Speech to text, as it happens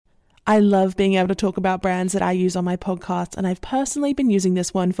I love being able to talk about brands that I use on my podcast, and I've personally been using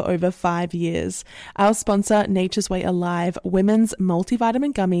this one for over 5 years. Our sponsor, Nature's Way Alive, women's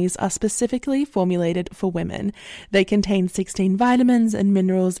multivitamin gummies are specifically formulated for women. They contain 16 vitamins and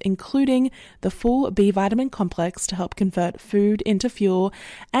minerals, including the full B vitamin complex to help convert food into fuel,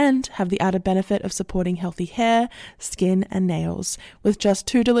 and have the added benefit of supporting healthy hair, skin, and nails. With just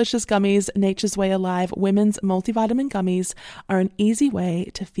 2 delicious gummies, Nature's Way Alive women's multivitamin gummies are an easy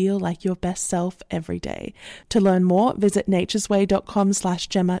way to feel like your best self every day. To learn more, visit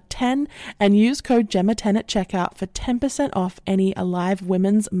naturesway.com/Gemma10 and use code Gemma10 at checkout for 10% off any Alive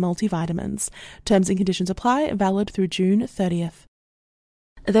women's multivitamins. Terms and conditions apply, valid through June 30th.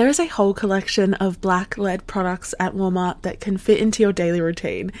 There is a whole collection of black-led products at Walmart that can fit into your daily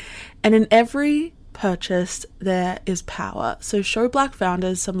routine, and in every purchase there is power. So show Black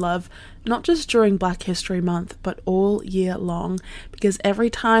founders some love, not just during Black History Month, but all year long, because every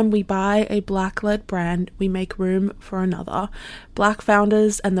time we buy a Black-led brand, we make room for another. Black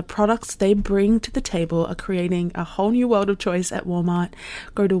founders and the products they bring to the table are creating a whole new world of choice at Walmart.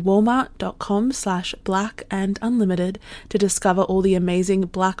 Go to walmart.com/blackandunlimited to discover all the amazing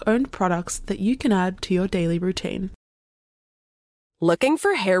Black-owned products that you can add to your daily routine. Looking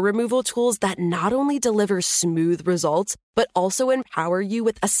for hair removal tools that not only deliver smooth results, but also empower you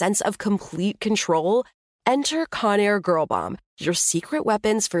with a sense of complete control? Enter Conair Girl Bomb, your secret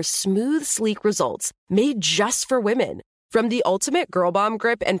weapons for smooth, sleek results, made just for women. From the ultimate Girl Bomb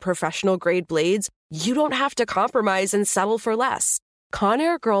grip and professional-grade blades, you don't have to compromise and settle for less.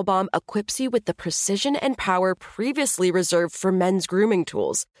 Conair Girl Bomb equips you with the precision and power previously reserved for men's grooming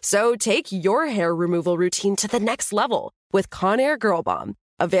tools. So take your hair removal routine to the next level with Conair Girl Bomb.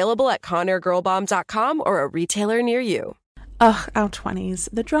 Available at ConairGirlBomb.com or a retailer near you. Ugh, our 20s.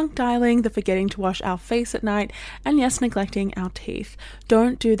 The drunk dialing, the forgetting to wash our face at night, and yes, neglecting our teeth.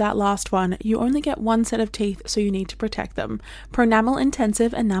 Don't do that last one. You only get one set of teeth, so you need to protect them. Pronamel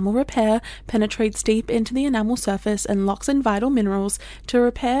Intensive Enamel Repair penetrates deep into the enamel surface and locks in vital minerals to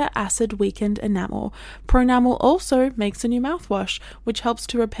repair acid-weakened enamel. Pronamel also makes a new mouthwash, which helps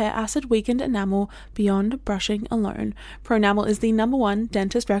to repair acid-weakened enamel beyond brushing alone. Pronamel is the #1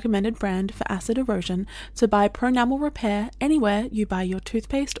 dentist-recommended brand for acid erosion, so buy Pronamel Repair anywhere you buy your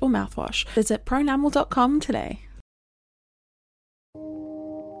toothpaste or mouthwash. Visit pronamel.com today.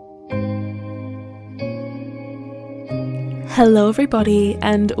 Hello everybody,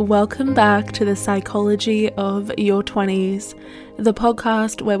 and welcome back to the Psychology of Your 20s, the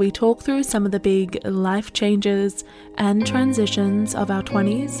podcast where we talk through some of the big life changes and transitions of our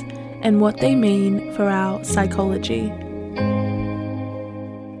 20s and what they mean for our psychology.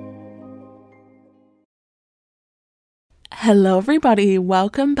 Hello everybody,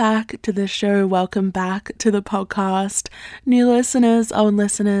 welcome back to the show, welcome back to the podcast. New listeners, old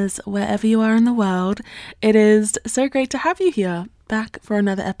listeners, wherever you are in the world, it is so great to have you here, back for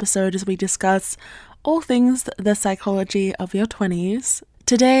another episode as we discuss all things the psychology of your 20s.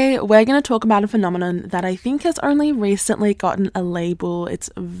 Today, we're going to talk about a phenomenon that I think has only recently gotten a label, its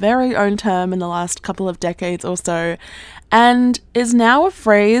very own term in the last couple of decades or so, and is now a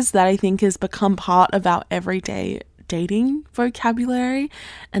phrase that I think has become part of our everyday dating vocabulary,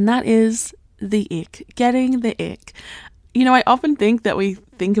 and that is the ick, getting the ick. You know, I often think that we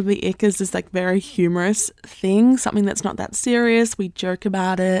think of the ick as this like very humorous thing, something that's not that serious. We joke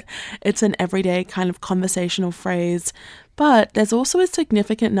about it. It's an everyday kind of conversational phrase, but there's also a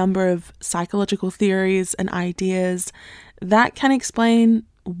significant number of psychological theories and ideas that can explain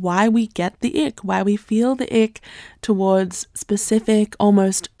why we get the ick, why we feel the ick towards specific,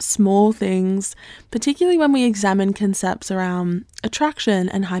 almost small things, particularly when we examine concepts around attraction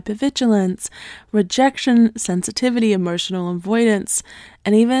and hypervigilance, rejection, sensitivity, emotional avoidance,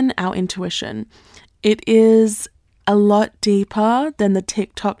 and even our intuition. It is a lot deeper than the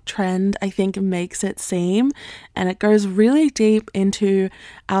TikTok trend, I think, makes it seem, and it goes really deep into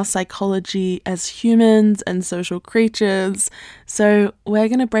our psychology as humans and social creatures. So we're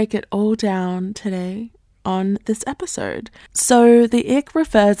going to break it all down today on this episode. So the ick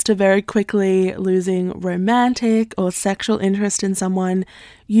refers to very quickly losing romantic or sexual interest in someone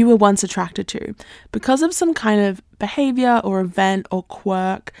you were once attracted to because of some kind of behavior or event or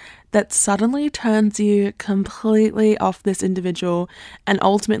quirk that suddenly turns you completely off this individual and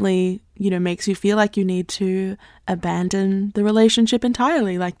ultimately, makes you feel like you need to abandon the relationship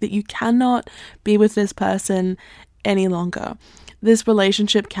entirely, like that you cannot be with this person any longer. This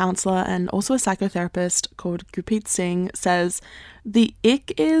relationship counselor and also a psychotherapist called Gurpreet Singh says the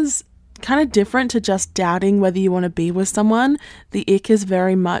ick is kind of different to just doubting whether you want to be with someone. The ick is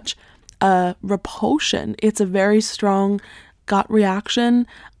very much a repulsion. It's a very strong gut reaction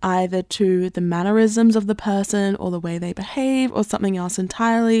either to the mannerisms of the person or the way they behave or something else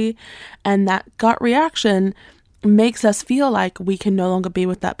entirely. And that gut reaction makes us feel like we can no longer be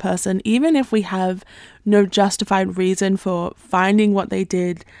with that person, even if we have no justified reason for finding what they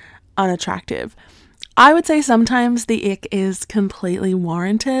did unattractive. I would say sometimes the ick is completely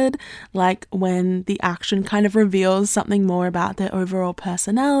warranted, like when the action kind of reveals something more about their overall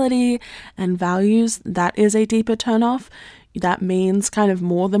personality and values. That is a deeper turnoff. That means kind of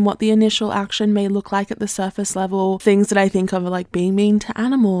more than what the initial action may look like at the surface level. Things that I think of are like being mean to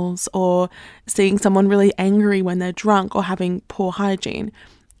animals or seeing someone really angry when they're drunk or having poor hygiene.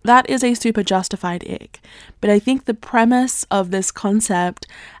 That is a super justified ick. But I think the premise of this concept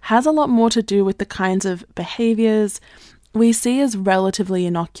has a lot more to do with the kinds of behaviors we see as relatively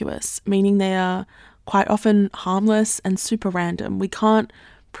innocuous, meaning they are quite often harmless and super random. We can't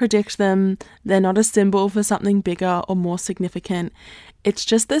predict them. They're not a symbol for something bigger or more significant. It's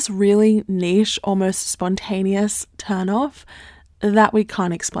just this really niche, almost spontaneous turnoff that we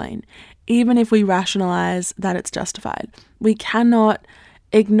can't explain, even if we rationalize that it's justified. We cannot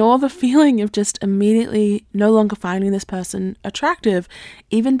ignore the feeling of just immediately no longer finding this person attractive,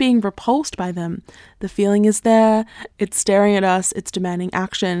 even being repulsed by them. The feeling is there, it's staring at us, it's demanding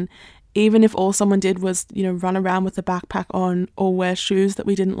action. Even if all someone did was, run around with a backpack on or wear shoes that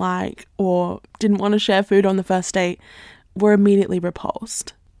we didn't like or didn't want to share food on the first date, we're immediately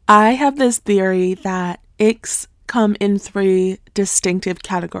repulsed. I have this theory that icks come in 3 distinctive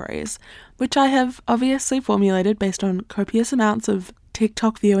categories, which I have obviously formulated based on copious amounts of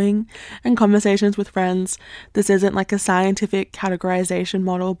TikTok viewing and conversations with friends. This isn't like a scientific categorization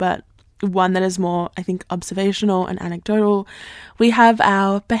model, but one that is more, I think, observational and anecdotal. We have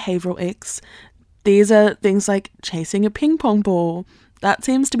our behavioral icks. These are things like chasing a ping pong ball. That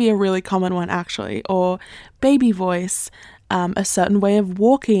seems to be a really common one, actually. Or baby voice, a certain way of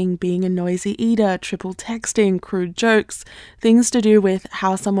walking, being a noisy eater, triple texting, crude jokes, things to do with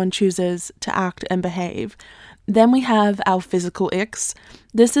how someone chooses to act and behave. Then we have our physical icks.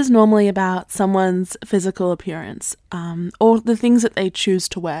 This is normally about someone's physical appearance, or the things that they choose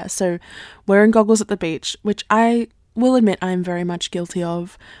to wear. So wearing goggles at the beach, which I will admit I'm very much guilty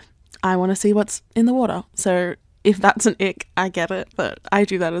of. I want to see what's in the water. So if that's an ick, I get it, but I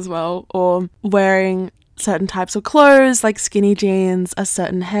do that as well. Or wearing certain types of clothes, like skinny jeans, a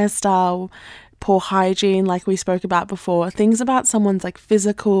certain hairstyle, poor hygiene, like we spoke about before, things about someone's like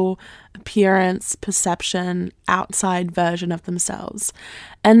physical appearance, perception, outside version of themselves.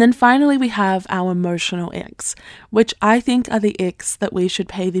 And then finally, we have our emotional icks, which I think are the icks that we should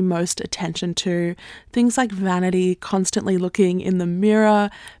pay the most attention to. Things like vanity, constantly looking in the mirror,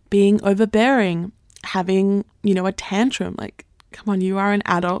 being overbearing, having, a tantrum, like, come on, you are an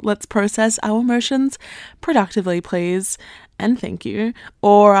adult. Let's process our emotions productively, please. And thank you.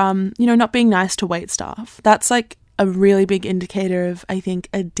 Or, not being nice to wait staff. That's like a really big indicator of, I think,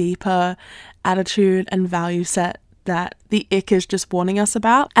 a deeper attitude and value set that the ick is just warning us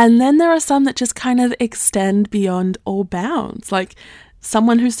about. And then there are some that just kind of extend beyond all bounds, like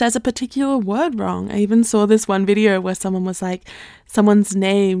someone who says a particular word wrong. I even saw this one video where someone was like, someone's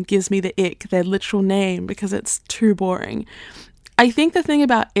name gives me the ick, their literal name, because it's too boring. I think the thing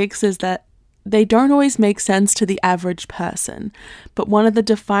about icks is that they don't always make sense to the average person, but one of the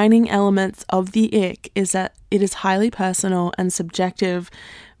defining elements of the ick is that it is highly personal and subjective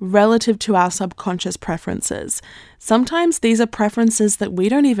relative to our subconscious preferences. Sometimes these are preferences that we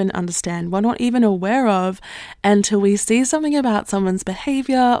don't even understand, we're not even aware of until we see something about someone's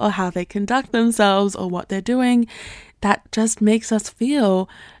behavior or how they conduct themselves or what they're doing that just makes us feel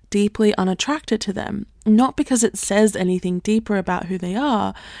deeply unattracted to them. Not because it says anything deeper about who they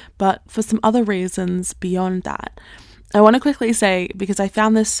are, but for some other reasons beyond that. I want to quickly say, because I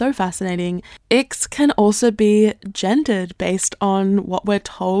found this so fascinating, icks can also be gendered based on what we're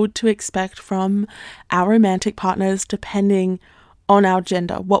told to expect from our romantic partners depending on our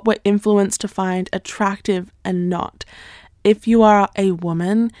gender, what we're influenced to find attractive and not. If you are a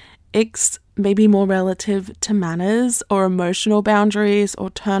woman, icks may be more relative to manners or emotional boundaries or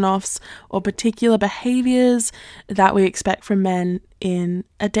turn-offs or particular behaviors that we expect from men in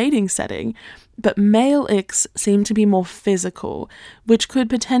a dating setting. But male icks seem to be more physical, which could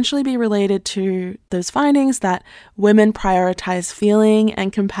potentially be related to those findings that women prioritize feeling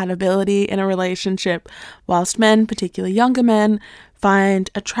and compatibility in a relationship, whilst men, particularly younger men, find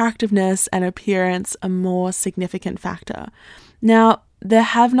attractiveness and appearance a more significant factor. Now, there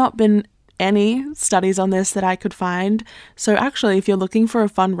have not been any studies on this that I could find. So actually, if you're looking for a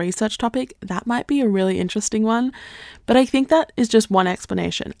fun research topic, that might be a really interesting one. But I think that is just one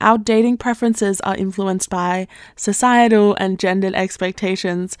explanation. Our dating preferences are influenced by societal and gendered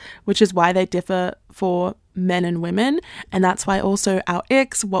expectations, which is why they differ for men and women. And that's why also our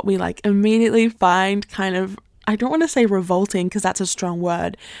icks, what we like immediately find kind of, I don't want to say revolting because that's a strong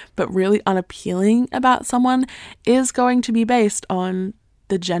word, but really unappealing about someone is going to be based on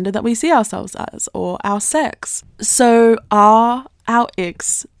the gender that we see ourselves as or our sex. So are our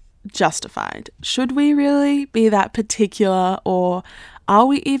icks justified? Should we really be that particular, or are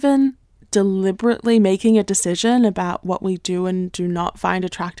we even deliberately making a decision about what we do and do not find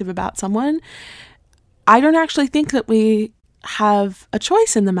attractive about someone? I don't actually think that we have a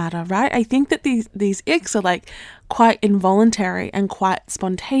choice in the matter, right? I think that these icks are like quite involuntary and quite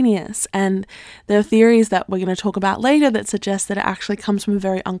spontaneous, and there are theories that we're going to talk about later that suggest that it actually comes from a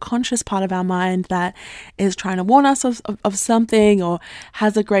very unconscious part of our mind that is trying to warn us of something, or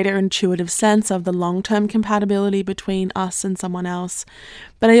has a greater intuitive sense of the long-term compatibility between us and someone else.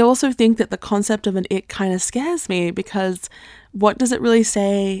 But I also think that the concept of an ick kind of scares me, because what does it really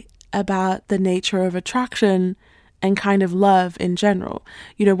say about the nature of attraction and kind of love in general?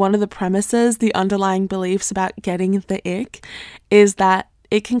 You know, one of the premises, the underlying beliefs about getting the ick is that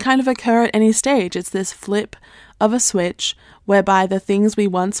it can kind of occur at any stage. It's this flip of a switch whereby the things we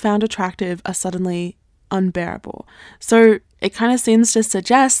once found attractive are suddenly unbearable. So it kind of seems to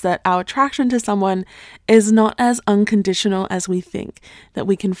suggest that our attraction to someone is not as unconditional as we think, that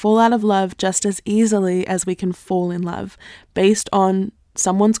we can fall out of love just as easily as we can fall in love based on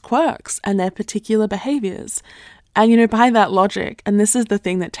someone's quirks and their particular behaviors. And, you know, by that logic, and this is the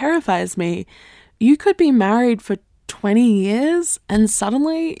thing that terrifies me, you could be married for 20 years and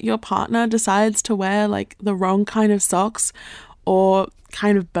suddenly your partner decides to wear like the wrong kind of socks or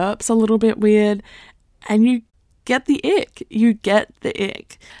kind of burps a little bit weird, and you get the ick. You get the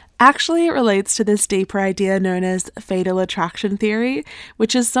ick. Actually, it relates to this deeper idea known as fatal attraction theory,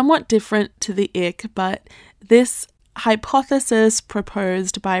 which is somewhat different to the ick, but this hypothesis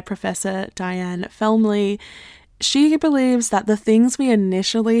proposed by Professor Diane Felmley, she believes that the things we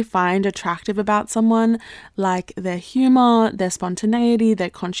initially find attractive about someone, like their humor, their spontaneity,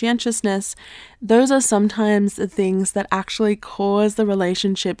 their conscientiousness, those are sometimes the things that actually cause the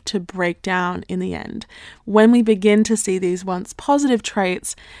relationship to break down in the end. When we begin to see these once positive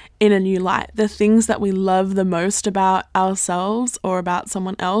traits in a new light, the things that we love the most about ourselves or about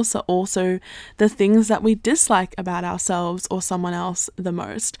someone else are also the things that we dislike about ourselves or someone else the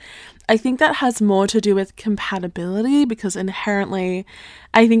most. I think that has more to do with compatibility, because inherently,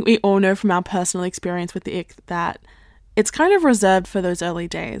 I think we all know from our personal experience with the ick that it's kind of reserved for those early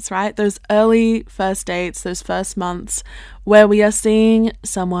days, right? Those early first dates, those first months where we are seeing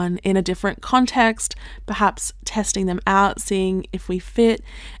someone in a different context, perhaps testing them out, seeing if we fit.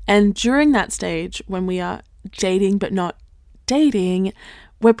 And during that stage, when we are dating but not dating,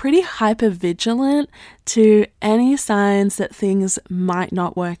 we're pretty hyper vigilant to any signs that things might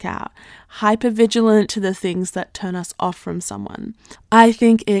not work out, hyper vigilant to the things that turn us off from someone. I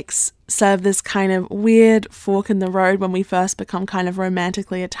think icks serve this kind of weird fork in the road when we first become kind of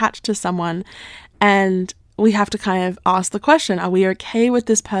romantically attached to someone, and we have to kind of ask the question, are we okay with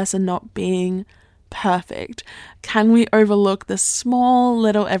this person not being perfect? Can we overlook the small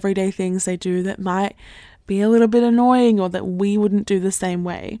little everyday things they do that might be a little bit annoying or that we wouldn't do the same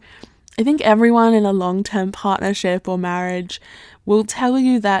way? I think everyone in a long-term partnership or marriage will tell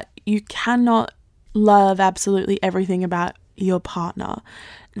you that you cannot love absolutely everything about your partner.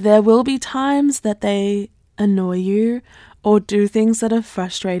 There will be times that they annoy you or do things that are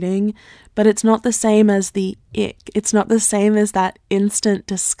frustrating, but it's not the same as the ick. It's not the same as that instant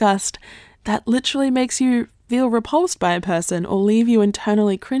disgust that literally makes you feel repulsed by a person or leave you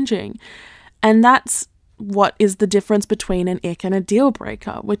internally cringing. And that's what is the difference between an ick and a deal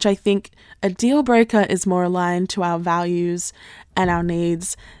breaker, which I think a deal breaker is more aligned to our values and our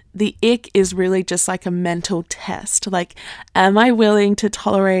needs. The ick is really just like a mental test. Like, am I willing to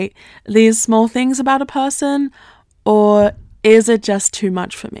tolerate these small things about a person, or is it just too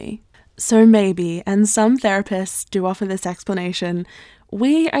much for me? So maybe, and some therapists do offer this explanation,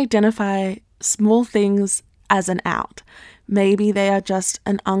 we identify small things as an out. Maybe they are just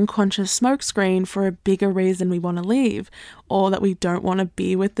an unconscious smokescreen for a bigger reason we want to leave, or that we don't want to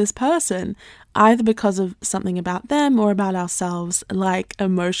be with this person, either because of something about them or about ourselves, like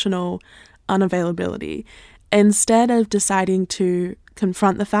emotional unavailability. Instead of deciding to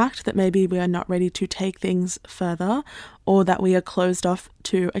confront the fact that maybe we are not ready to take things further, or that we are closed off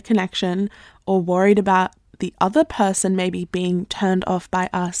to a connection, or worried about the other person maybe being turned off by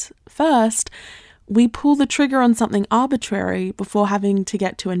us first, we pull the trigger on something arbitrary before having to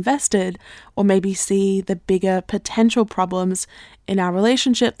get too invested, or maybe see the bigger potential problems in our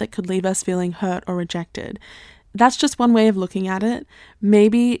relationship that could leave us feeling hurt or rejected. That's just one way of looking at it.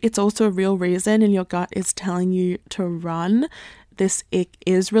 Maybe it's also a real reason and your gut is telling you to run. This ick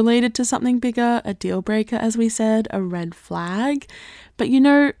is related to something bigger, a deal breaker, as we said, a red flag. But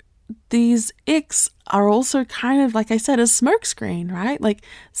these icks are also kind of, like I said, a smokescreen, right? Like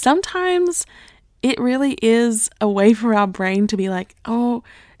sometimes it really is a way for our brain to be like, oh,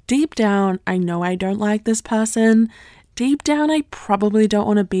 deep down, I know I don't like this person. Deep down, I probably don't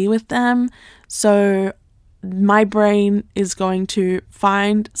want to be with them. So my brain is going to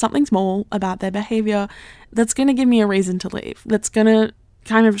find something small about their behavior that's going to give me a reason to leave. That's going to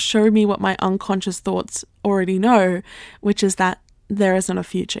kind of show me what my unconscious thoughts already know, which is that there isn't a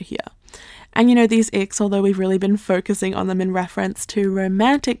future here. And these icks, although we've really been focusing on them in reference to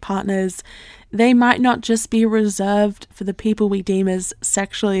romantic partners, they might not just be reserved for the people we deem as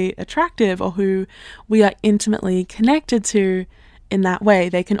sexually attractive or who we are intimately connected to in that way.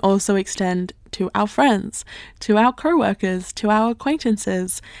 They can also extend to our friends, to our co-workers, to our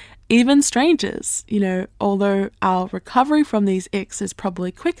acquaintances, even strangers. Although our recovery from these icks is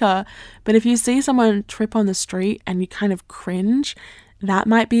probably quicker, but if you see someone trip on the street and you kind of cringe, that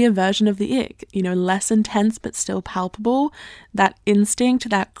might be a version of the ick, less intense but still palpable. That instinct,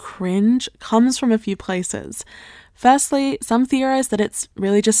 that cringe comes from a few places. Firstly, some theorize that it's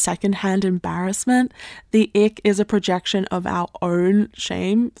really just secondhand embarrassment. The ick is a projection of our own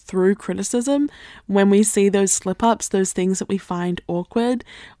shame through criticism. When we see those slip-ups, those things that we find awkward,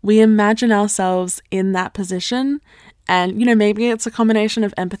 we imagine ourselves in that position. And, maybe it's a combination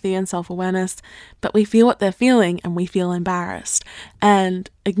of empathy and self-awareness, but we feel what they're feeling and we feel embarrassed.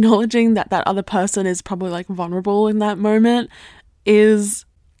 And acknowledging that that other person is probably like vulnerable in that moment is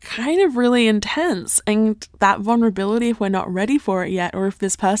kind of really intense. And that vulnerability, if we're not ready for it yet, or if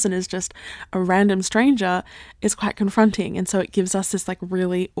this person is just a random stranger, is quite confronting. And so it gives us this like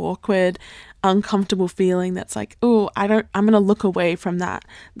really awkward, uncomfortable feeling that's like, oh, I'm going to look away from that.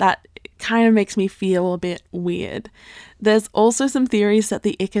 That kind of makes me feel a bit weird. There's also some theories that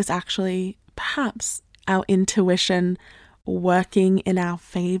the ick is actually perhaps our intuition working in our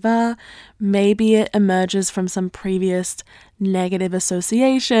favor. Maybe it emerges from some previous negative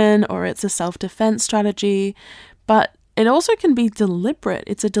association, or it's a self-defense strategy, but it also can be deliberate.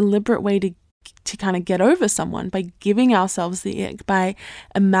 It's a deliberate way to kind of get over someone by giving ourselves the ick, by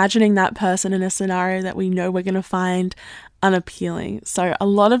imagining that person in a scenario that we know we're going to find unappealing. So a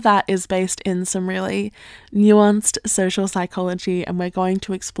lot of that is based in some really nuanced social psychology, and we're going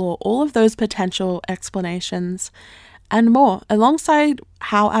to explore all of those potential explanations and more, alongside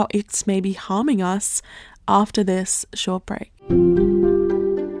how our icks may be harming us after this short break.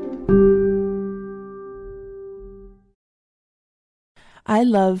 I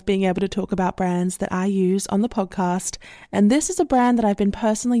love being able to talk about brands that I use on the podcast, and this is a brand that I've been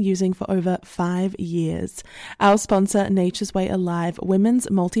personally using for over 5 years. Our sponsor, Nature's Way Alive Women's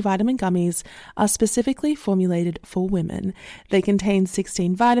Multivitamin Gummies, are specifically formulated for women. They contain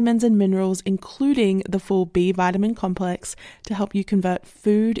 16 vitamins and minerals, including the full B vitamin complex, to help you convert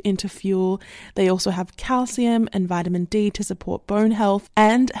food into fuel. They also have calcium and vitamin D to support bone health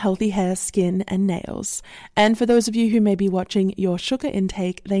and healthy hair, skin, and nails. And for those of you who may be watching your sugar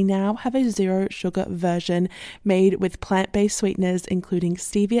intake, they now have a 0 sugar version made with plant-based sweeteners, including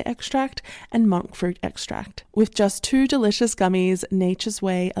stevia extract and monk fruit extract. With just 2 delicious gummies, Nature's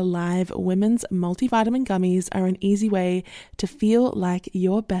Way Alive Women's Multivitamin Gummies are an easy way to feel like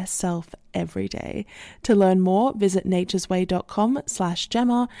your best self every day. To learn more, visit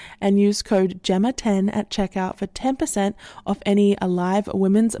naturesway.com/Gemma and use code GEMMA10 at checkout for 10% off any Alive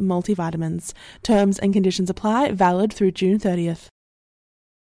Women's multivitamins. Terms and conditions apply, valid through June 30th.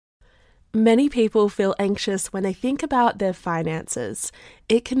 Many people feel anxious when they think about their finances.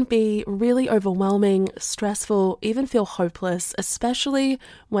 It can be really overwhelming, stressful, even feel hopeless, especially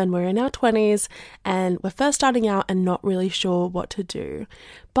when we're in our 20s and we're first starting out and not really sure what to do.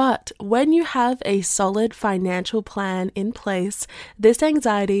 But when you have a solid financial plan in place, this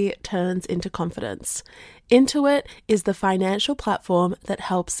anxiety turns into confidence. Intuit is the financial platform that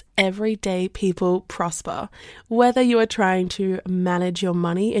helps everyday people prosper. Whether you are trying to manage your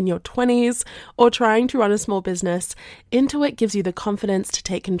money in your 20s or trying to run a small business, Intuit gives you the confidence to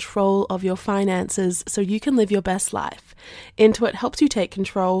take control of your finances so you can live your best life. Intuit helps you take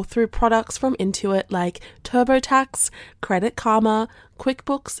control through products from Intuit like TurboTax, Credit Karma,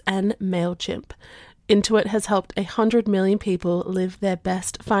 QuickBooks, and MailChimp. Intuit has helped 100 million people live their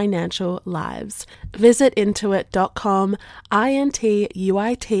best financial lives. Visit intuit.com, INTUIT.com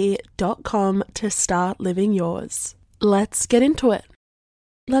to start living yours. Let's get into it.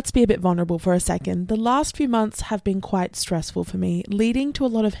 Let's be a bit vulnerable for a second. The last few months have been quite stressful for me, leading to a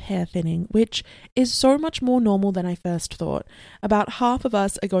lot of hair thinning, which is so much more normal than I first thought. About half of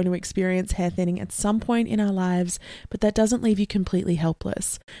us are going to experience hair thinning at some point in our lives, but that doesn't leave you completely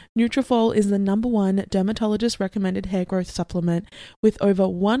helpless. Nutrafol is the #1 dermatologist-recommended hair growth supplement, with over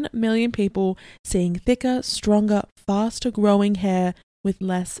 1 million people seeing thicker, stronger, faster-growing hair with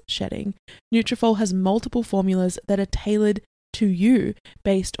less shedding. Nutrafol has multiple formulas that are tailored to you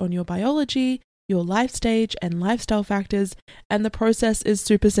based on your biology, your life stage, and lifestyle factors, and the process is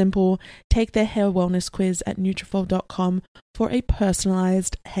super simple. Take their hair wellness quiz at Nutrafol.com for a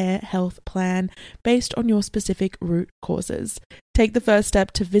personalized hair health plan based on your specific root causes. Take the first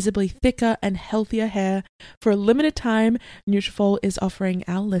step to visibly thicker and healthier hair. For a limited time, Nutrafol is offering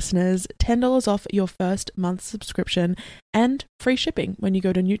our listeners $10 off your first month's subscription and free shipping when you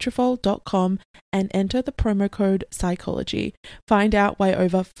go to Nutrafol.com and enter the promo code Psychology. Find out why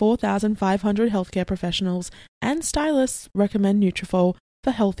over 4,500 healthcare professionals and stylists recommend Nutrafol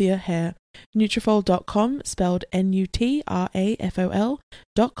for healthier hair. Nutrafol.com, spelled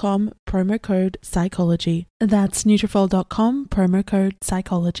Nutrafol.com, promo code Psychology. That's Nutrafol.com, promo code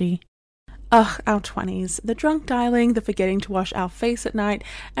Psychology. Ugh, our 20s. The drunk dialing, the forgetting to wash our face at night,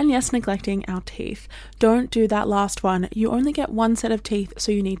 and yes, neglecting our teeth. Don't do that last one. You only get one set of teeth,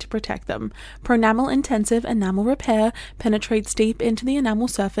 so you need to protect them. Pronamel Intensive Enamel Repair penetrates deep into the enamel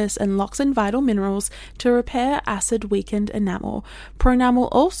surface and locks in vital minerals to repair acid-weakened enamel. Pronamel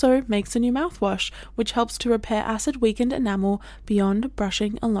also makes a new mouthwash, which helps to repair acid-weakened enamel beyond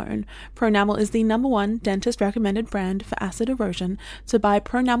brushing alone. Pronamel is the #1 dentist-recommended brand for acid erosion, so buy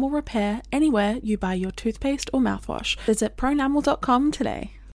Pronamel Repair anywhere you buy your toothpaste or mouthwash. Visit pronamel.com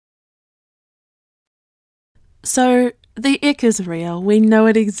today. So, the ick is real. We know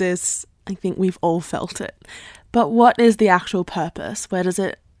it exists. I think we've all felt it. But what is the actual purpose? Where does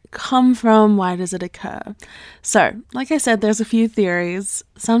it come from? Why does it occur? So, like I said, there's a few theories,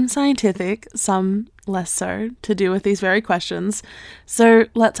 some scientific, some less so, to do with these very questions. So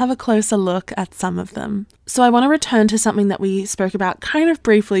let's have a closer look at some of them. So I want to return to something that we spoke about kind of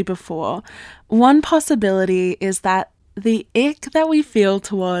briefly before. One possibility is that the ick that we feel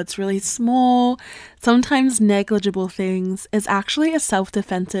towards really small, sometimes negligible things is actually a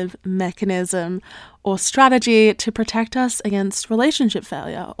self-defensive mechanism or strategy to protect us against relationship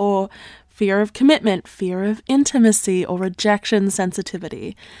failure or fear of commitment, fear of intimacy, or rejection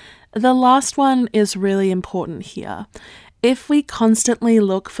sensitivity. The last one is really important here. If we constantly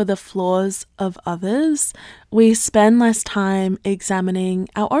look for the flaws of others, we spend less time examining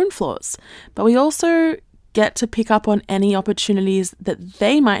our own flaws, but we also get to pick up on any opportunities that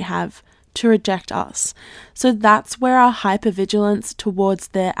they might have to reject us. So that's where our hypervigilance towards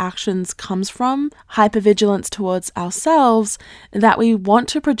their actions comes from, hypervigilance towards ourselves that we want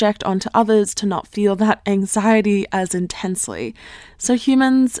to project onto others to not feel that anxiety as intensely. So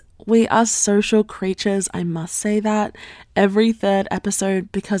humans, we are social creatures, I must say that every third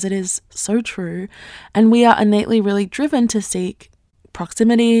episode because it is so true, and we are innately really driven to seek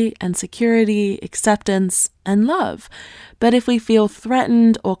proximity and security, acceptance and love. But if we feel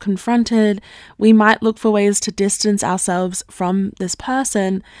threatened or confronted, we might look for ways to distance ourselves from this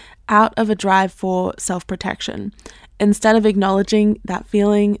person out of a drive for self-protection. Instead of acknowledging that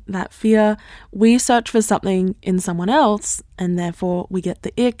feeling, that fear, we search for something in someone else, and therefore we get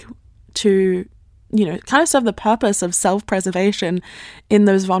the ick to, kind of serve the purpose of self-preservation in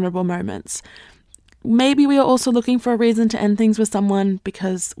those vulnerable moments. Maybe we are also looking for a reason to end things with someone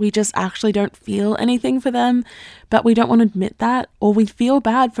because we just actually don't feel anything for them, but we don't want to admit that, or we feel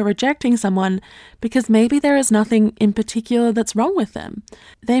bad for rejecting someone because maybe there is nothing in particular that's wrong with them.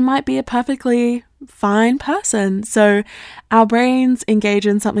 They might be a perfectly fine person. So our brains engage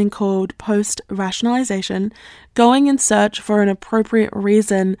in something called post-rationalization, going in search for an appropriate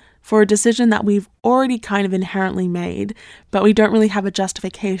reason for a decision that we've already kind of inherently made, but we don't really have a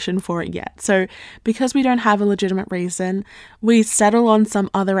justification for it yet. So because we don't have a legitimate reason, we settle on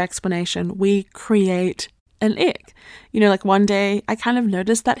some other explanation. We create an ick. Like one day I kind of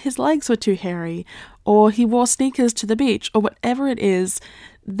noticed that his legs were too hairy, or he wore sneakers to the beach, or whatever it is.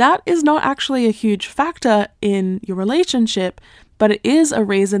 That is not actually a huge factor in your relationship, but it is a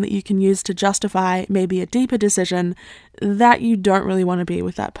reason that you can use to justify maybe a deeper decision that you don't really want to be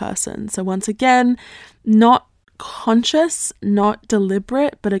with that person. So once again, not conscious, not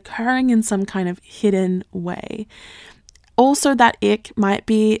deliberate, but occurring in some kind of hidden way. Also, that ick might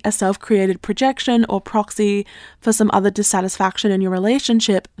be a self-created projection or proxy for some other dissatisfaction in your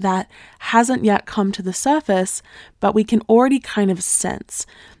relationship that hasn't yet come to the surface, but we can already kind of sense.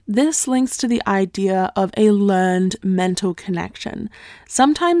 This links to the idea of a learned mental connection.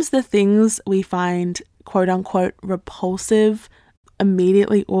 Sometimes the things we find quote unquote repulsive,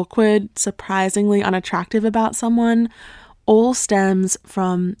 immediately awkward, surprisingly unattractive about someone all stems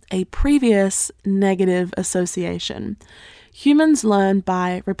from a previous negative association. Humans learn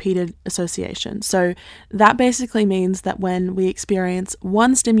by repeated association. So that basically means that when we experience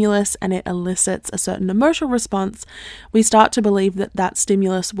one stimulus and it elicits a certain emotional response, we start to believe that that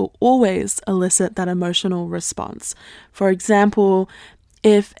stimulus will always elicit that emotional response. For example,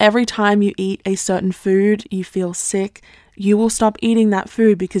 if every time you eat a certain food you feel sick, you will stop eating that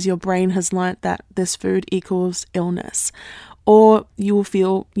food because your brain has learnt that this food equals illness. Or you will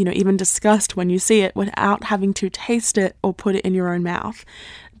feel, even disgust when you see it without having to taste it or put it in your own mouth.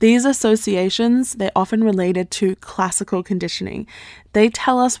 These associations, they're often related to classical conditioning. They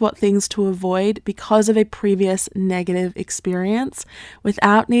tell us what things to avoid because of a previous negative experience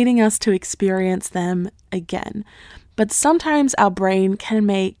without needing us to experience them again. But sometimes our brain can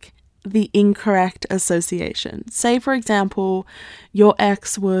make the incorrect association. Say, for example, your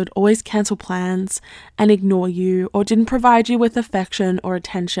ex would always cancel plans and ignore you or didn't provide you with affection or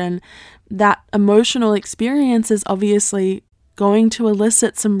attention. That emotional experience is obviously going to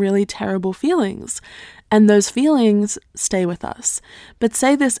elicit some really terrible feelings, and those feelings stay with us. But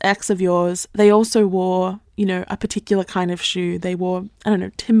say this ex of yours, they also wore, a particular kind of shoe. They wore,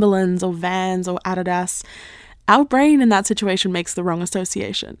 Timberlands or Vans or Adidas. Our brain in that situation makes the wrong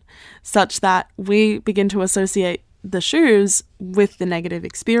association, such that we begin to associate the shoes with the negative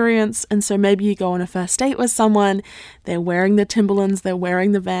experience. And so maybe you go on a first date with someone, they're wearing the Timberlands, they're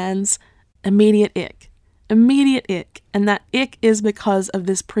wearing the Vans, immediate ick. And that ick is because of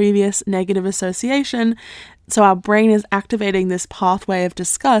this previous negative association. So our brain is activating this pathway of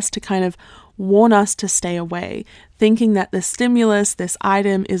disgust to kind of warn us to stay away, thinking that the stimulus, this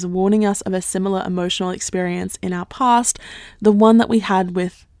item, is warning us of a similar emotional experience in our past, the one that we had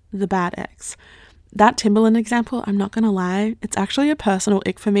with the bad ex. That Timberland example, I'm not going to lie, it's actually a personal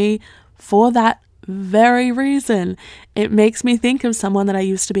ick for me for that very reason. It makes me think of someone that I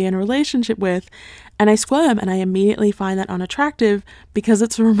used to be in a relationship with, and I squirm and I immediately find that unattractive because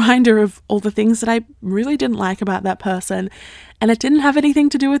it's a reminder of all the things that I really didn't like about that person. And it didn't have anything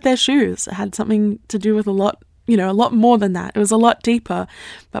to do with their shoes. It had something to do with a lot more than that. It was a lot deeper.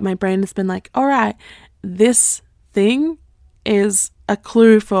 But my brain has been like, all right, this thing is a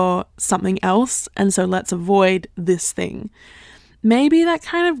clue for something else. And so let's avoid this thing. Maybe that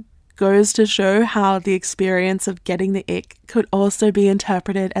kind of goes to show how the experience of getting the ick could also be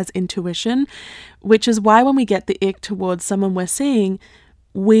interpreted as intuition, which is why when we get the ick towards someone we're seeing,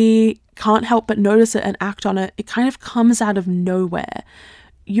 we can't help but notice it and act on it. It kind of comes out of nowhere.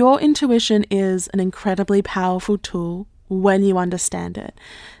 Your intuition is an incredibly powerful tool when you understand it.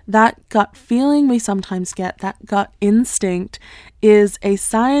 That gut feeling we sometimes get, that gut instinct, is a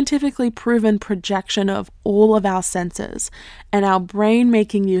scientifically proven projection of all of our senses, and our brain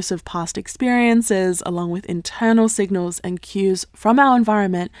making use of past experiences along with internal signals and cues from our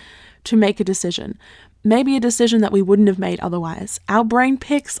environment to make a decision. Maybe a decision that we wouldn't have made otherwise. Our brain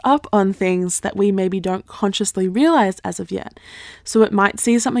picks up on things that we maybe don't consciously realize as of yet. So it might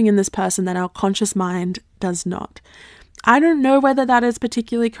see something in this person that our conscious mind does not. I don't know whether that is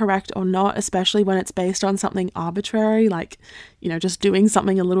particularly correct or not, especially when it's based on something arbitrary, like, just doing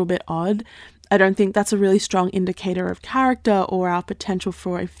something a little bit odd. I don't think that's a really strong indicator of character or our potential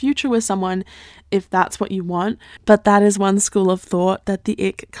for a future with someone if that's what you want. But that is one school of thought, that the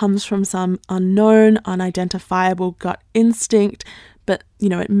ick comes from some unknown, unidentifiable gut instinct. But,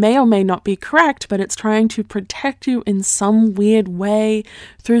 it may or may not be correct, but it's trying to protect you in some weird way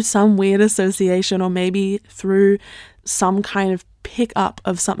through some weird association, or maybe through some kind of pick up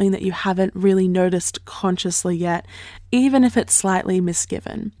of something that you haven't really noticed consciously yet, even if it's slightly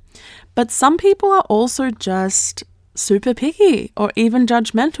misgiven. But some people are also just super picky or even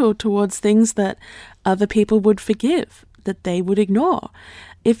judgmental towards things that other people would forgive, that they would ignore.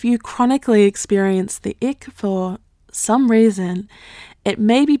 If you chronically experience the ick for some reason, it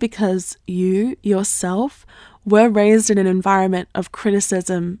may be because you yourself were raised in an environment of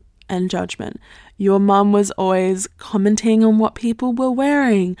criticism and judgment. Your mum was always commenting on what people were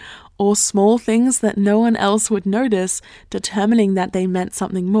wearing, or small things that no one else would notice, determining that they meant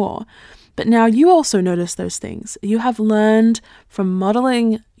something more. But now you also notice those things. You have learned from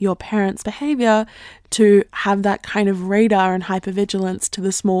modeling your parents' behavior to have that kind of radar and hypervigilance to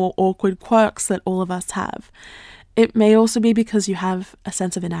the small awkward quirks that all of us have. It may also be because you have a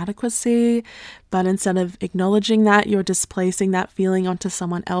sense of inadequacy, but instead of acknowledging that, you're displacing that feeling onto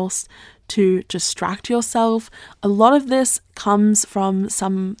someone else to distract yourself. A lot of this comes from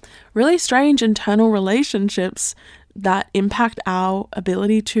some really strange internal relationships that impact our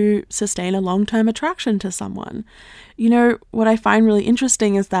ability to sustain a long-term attraction to someone. You know, what I find really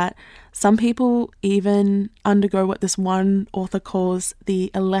interesting is that some people even undergo what this one author calls the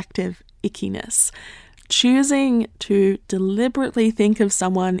elective ickiness, choosing to deliberately think of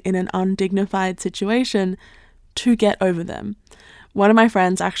someone in an undignified situation to get over them. One of my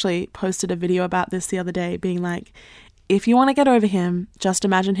friends actually posted a video about this the other day, being like, if you want to get over him, just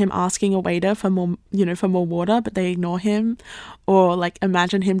imagine him asking a waiter for more water, but they ignore him. Or like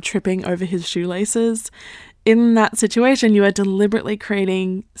imagine him tripping over his shoelaces. In that situation, you are deliberately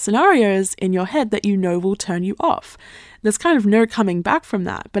creating scenarios in your head that you know will turn you off. There's kind of no coming back from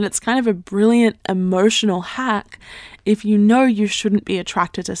that, but it's kind of a brilliant emotional hack if you know you shouldn't be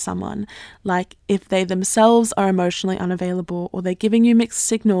attracted to someone. Like if they themselves are emotionally unavailable, or they're giving you mixed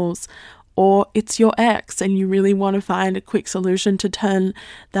signals, or it's your ex and you really want to find a quick solution to turn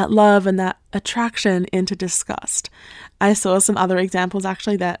that love and that attraction into disgust. I saw some other examples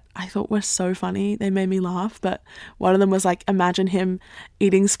actually that I thought were so funny. They made me laugh, but one of them was like, imagine him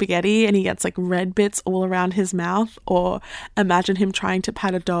eating spaghetti and he gets like red bits all around his mouth, or imagine him trying to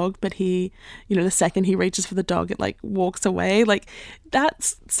pat a dog, but he, the second he reaches for the dog, it like walks away. Like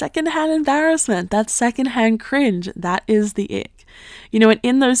that's secondhand embarrassment. That's secondhand cringe. That is the ick. And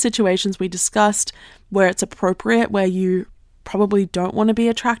in those situations we discussed where it's appropriate, where you probably don't want to be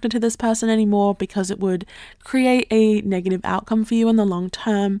attracted to this person anymore because it would create a negative outcome for you in the long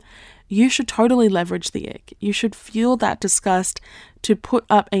term, you should totally leverage the ick. You should fuel that disgust to put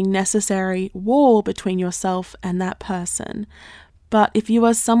up a necessary wall between yourself and that person. But if you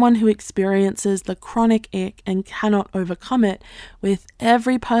are someone who experiences the chronic ick and cannot overcome it with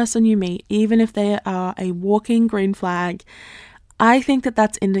every person you meet, even if they are a walking green flag, I think that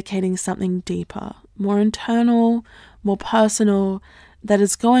that's indicating something deeper, more internal, more personal, that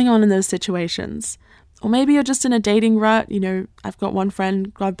is going on in those situations. Or maybe you're just in a dating rut. I've got one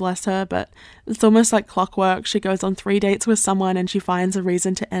friend, God bless her, but it's almost like clockwork. She goes on 3 dates with someone and she finds a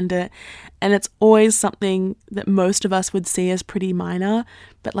reason to end it. And it's always something that most of us would see as pretty minor.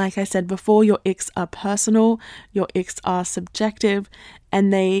 But like I said before, your icks are personal, your icks are subjective,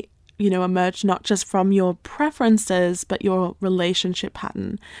 and they emerge not just from your preferences, but your relationship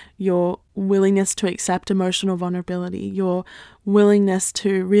pattern, your willingness to accept emotional vulnerability, your willingness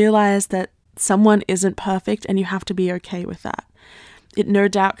to realize that someone isn't perfect and you have to be okay with that. It no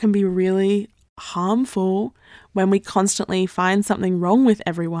doubt can be really harmful when we constantly find something wrong with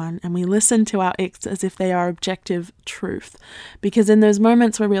everyone and we listen to our icks as if they are objective truth. Because in those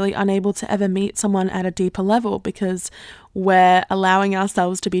moments, we're really unable to ever meet someone at a deeper level because we're allowing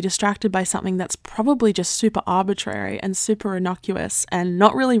ourselves to be distracted by something that's probably just super arbitrary and super innocuous and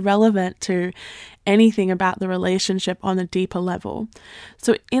not really relevant to anything about the relationship on a deeper level.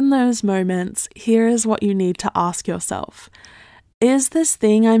 So in those moments, here is what you need to ask yourself. Is this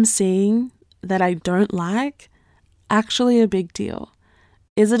thing I'm seeing that I don't like actually a big deal?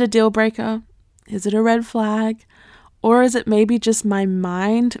 Is it a deal breaker? Is it a red flag? Or is it maybe just my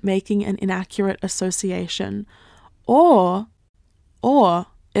mind making an inaccurate association? Or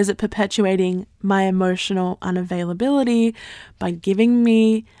is it perpetuating my emotional unavailability by giving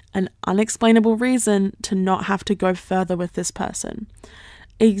me an unexplainable reason to not have to go further with this person?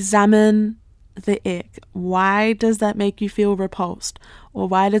 Examine the ick. Why does that make you feel repulsed? Or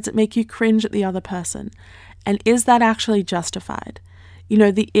why does it make you cringe at the other person? And is that actually justified?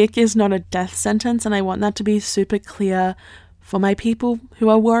 The ick is not a death sentence, and I want that to be super clear for my people who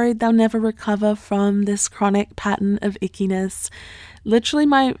are worried they'll never recover from this chronic pattern of ickiness. Literally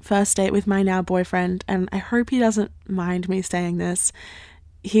my first date with my now boyfriend, and I hope he doesn't mind me saying this,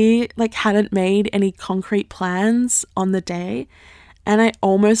 he hadn't made any concrete plans on the day, and I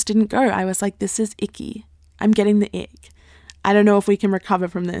almost didn't go. I was like, this is icky. I'm getting the ick. I don't know if we can recover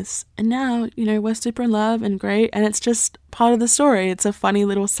from this. And now, we're super in love and great, and it's just part of the story. It's a funny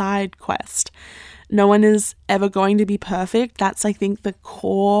little side quest. No one is ever going to be perfect. That's, I think, the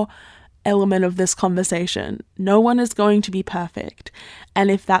core element of this conversation. No one is going to be perfect. And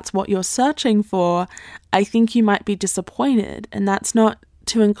if that's what you're searching for, I think you might be disappointed. And that's not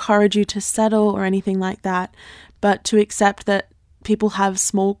to encourage you to settle or anything like that, but to accept that people have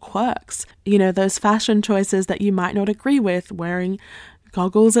small quirks. Those fashion choices that you might not agree with, wearing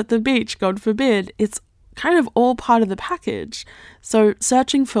goggles at the beach, God forbid, it's kind of all part of the package. So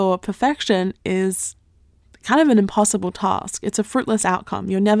searching for perfection is kind of an impossible task. It's a fruitless outcome.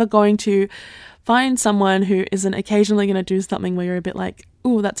 You're never going to find someone who isn't occasionally going to do something where you're a bit like,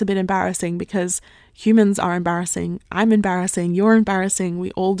 oh, that's a bit embarrassing, because humans are embarrassing. I'm embarrassing. You're embarrassing.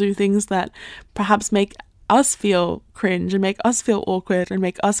 We all do things that perhaps make us feel cringe and make us feel awkward and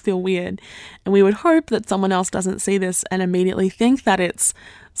make us feel weird. And we would hope that someone else doesn't see this and immediately think that it's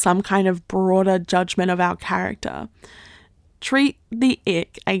some kind of broader judgment of our character. Treat the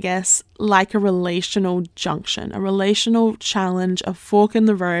ick, I guess, like a relational junction, a relational challenge, a fork in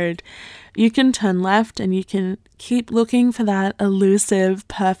the road. You can turn left and you can keep looking for that elusive,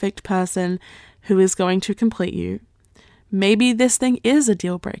 perfect person who is going to complete you. Maybe this thing is a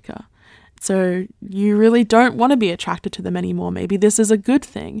deal breaker, so you really don't want to be attracted to them anymore. Maybe this is a good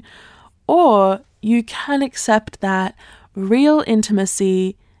thing. Or you can accept that real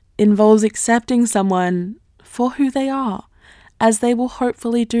intimacy involves accepting someone for who they are, as they will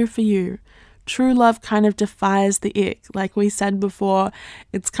hopefully do for you. True love kind of defies the ick. Like we said before,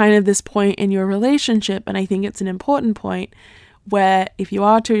 it's kind of this point in your relationship, and I think it's an important point, where if you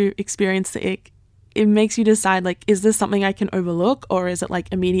are to experience the ick, it makes you decide, like, is this something I can overlook, or is it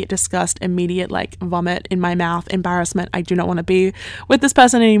like immediate disgust, immediate like vomit in my mouth, embarrassment, I do not want to be with this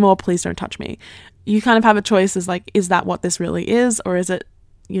person anymore, please don't touch me. You kind of have a choice, is like, is that what this really is, or is it,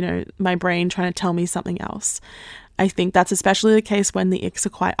 my brain trying to tell me something else? I think that's especially the case when the icks are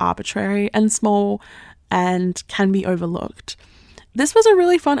quite arbitrary and small and can be overlooked. This was a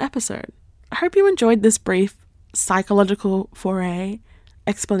really fun episode. I hope you enjoyed this brief psychological foray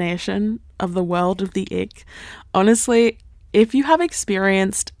explanation of the world of the ick. Honestly, if you have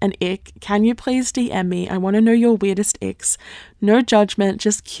experienced an ick, can you please DM me? I want to know your weirdest icks. No judgment,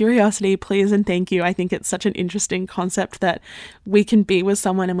 just curiosity, please and thank you. I think it's such an interesting concept that we can be with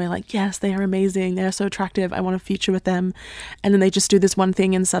someone and we're like, yes, they are amazing, they're so attractive, I want a future with them. And then they just do this one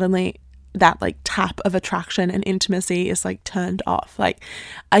thing and suddenly that like tap of attraction and intimacy is like turned off. Like,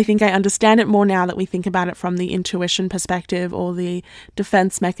 I think I understand it more now that we think about it from the intuition perspective or the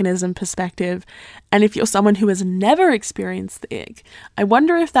defense mechanism perspective. And if you're someone who has never experienced the ick, I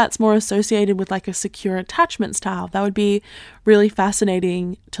wonder if that's more associated with like a secure attachment style. That would be really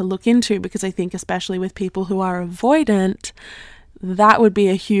fascinating to look into, because I think especially with people who are avoidant, that would be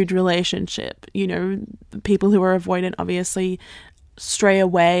a huge relationship. People who are avoidant obviously stray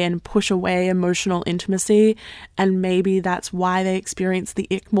away and push away emotional intimacy, and maybe that's why they experience the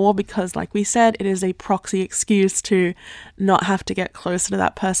ick more, because like we said, it is a proxy excuse to not have to get closer to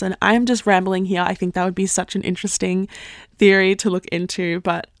that person. I'm just rambling here. I think that would be such an interesting theory to look into,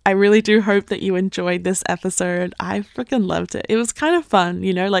 but I really do hope that you enjoyed this episode. I freaking loved it. It was kind of fun,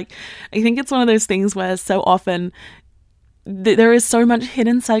 like I think it's one of those things where so often there is so much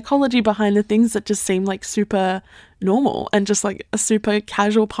hidden psychology behind the things that just seem like super normal and just like a super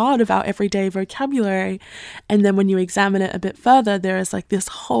casual part of our everyday vocabulary. And then when you examine it a bit further, there is like this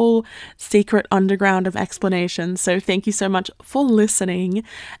whole secret underground of explanation. So thank you so much for listening.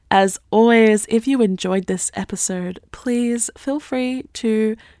 As always, if you enjoyed this episode, please feel free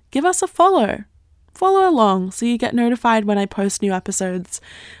to give us a follow along so you get notified when I post new episodes.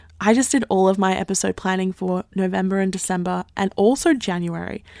 I just did all of my episode planning for November and December and also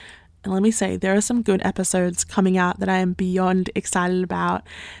January. And let me say, there are some good episodes coming out that I am beyond excited about.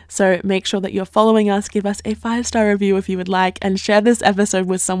 So make sure that you're following us, give us a 5-star review if you would like, and share this episode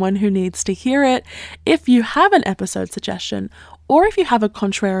with someone who needs to hear it. If you have an episode suggestion, or if you have a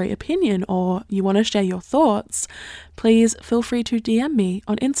contrary opinion or you want to share your thoughts, please feel free to DM me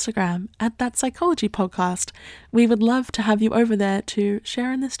on Instagram at That Psychology Podcast. We would love to have you over there to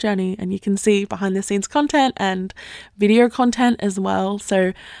share in this journey, and you can see behind the scenes content and video content as well.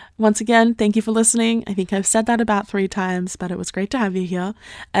 So once again, thank you for listening. I think I've said that about 3 times, but it was great to have you here,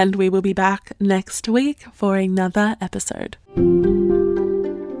 and we will be back next week for another episode.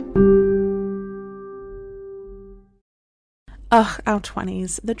 Ugh, our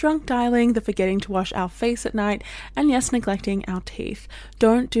 20s. The drunk dialing, the forgetting to wash our face at night, and yes, neglecting our teeth.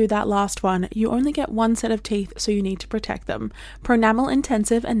 Don't do that last one. You only get one set of teeth, so you need to protect them. Pronamel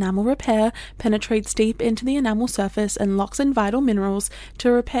Intensive Enamel Repair penetrates deep into the enamel surface and locks in vital minerals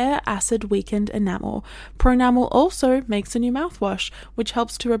to repair acid-weakened enamel. Pronamel also makes a new mouthwash, which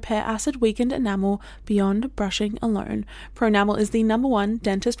helps to repair acid-weakened enamel beyond brushing alone. Pronamel is the #1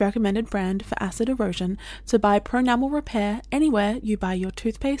 dentist-recommended brand for acid erosion, so buy Pronamel Repair anywhere you buy your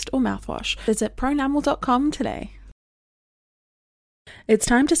toothpaste or mouthwash. Visit pronamel.com today. It's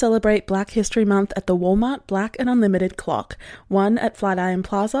time to celebrate Black History Month at the Walmart Black and Unlimited Clock, one at Flatiron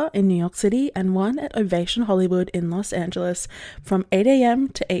Plaza in New York City and one at Ovation Hollywood in Los Angeles, from 8 a.m.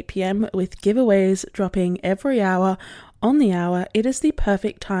 to 8 p.m. with giveaways dropping every hour. On the hour, it is the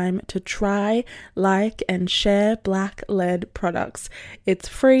perfect time to try, like, and share black-led products. It's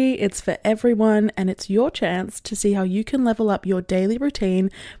free, it's for everyone, and it's your chance to see how you can level up your daily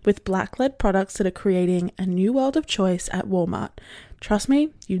routine with black-led products that are creating a new world of choice at Walmart. Trust me,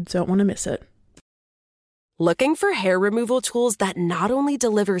 you don't want to miss it. Looking for hair removal tools that not only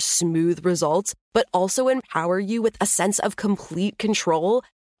deliver smooth results, but also empower you with a sense of complete control?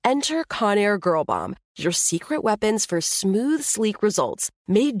 Enter Conair Girl Bomb, your secret weapons for smooth, sleek results,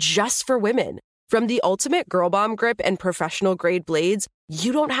 made just for women. From the ultimate Girl Bomb grip and professional-grade blades,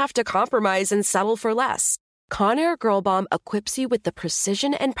 you don't have to compromise and settle for less. Conair Girl Bomb equips you with the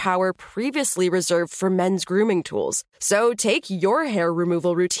precision and power previously reserved for men's grooming tools. So take your hair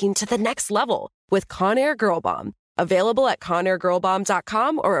removal routine to the next level with Conair Girl Bomb. Available at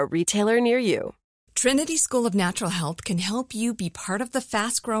ConairGirlBomb.com or a retailer near you. Trinity School of Natural Health can help you be part of the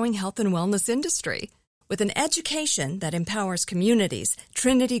fast-growing health and wellness industry. With an education that empowers communities,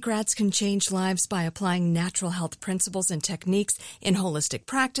 Trinity grads can change lives by applying natural health principles and techniques in holistic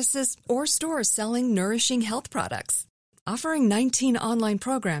practices or stores selling nourishing health products. Offering 19 online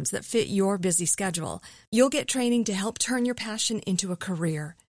programs that fit your busy schedule, you'll get training to help turn your passion into a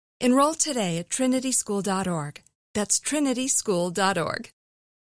career. Enroll today at trinityschool.org. That's trinityschool.org.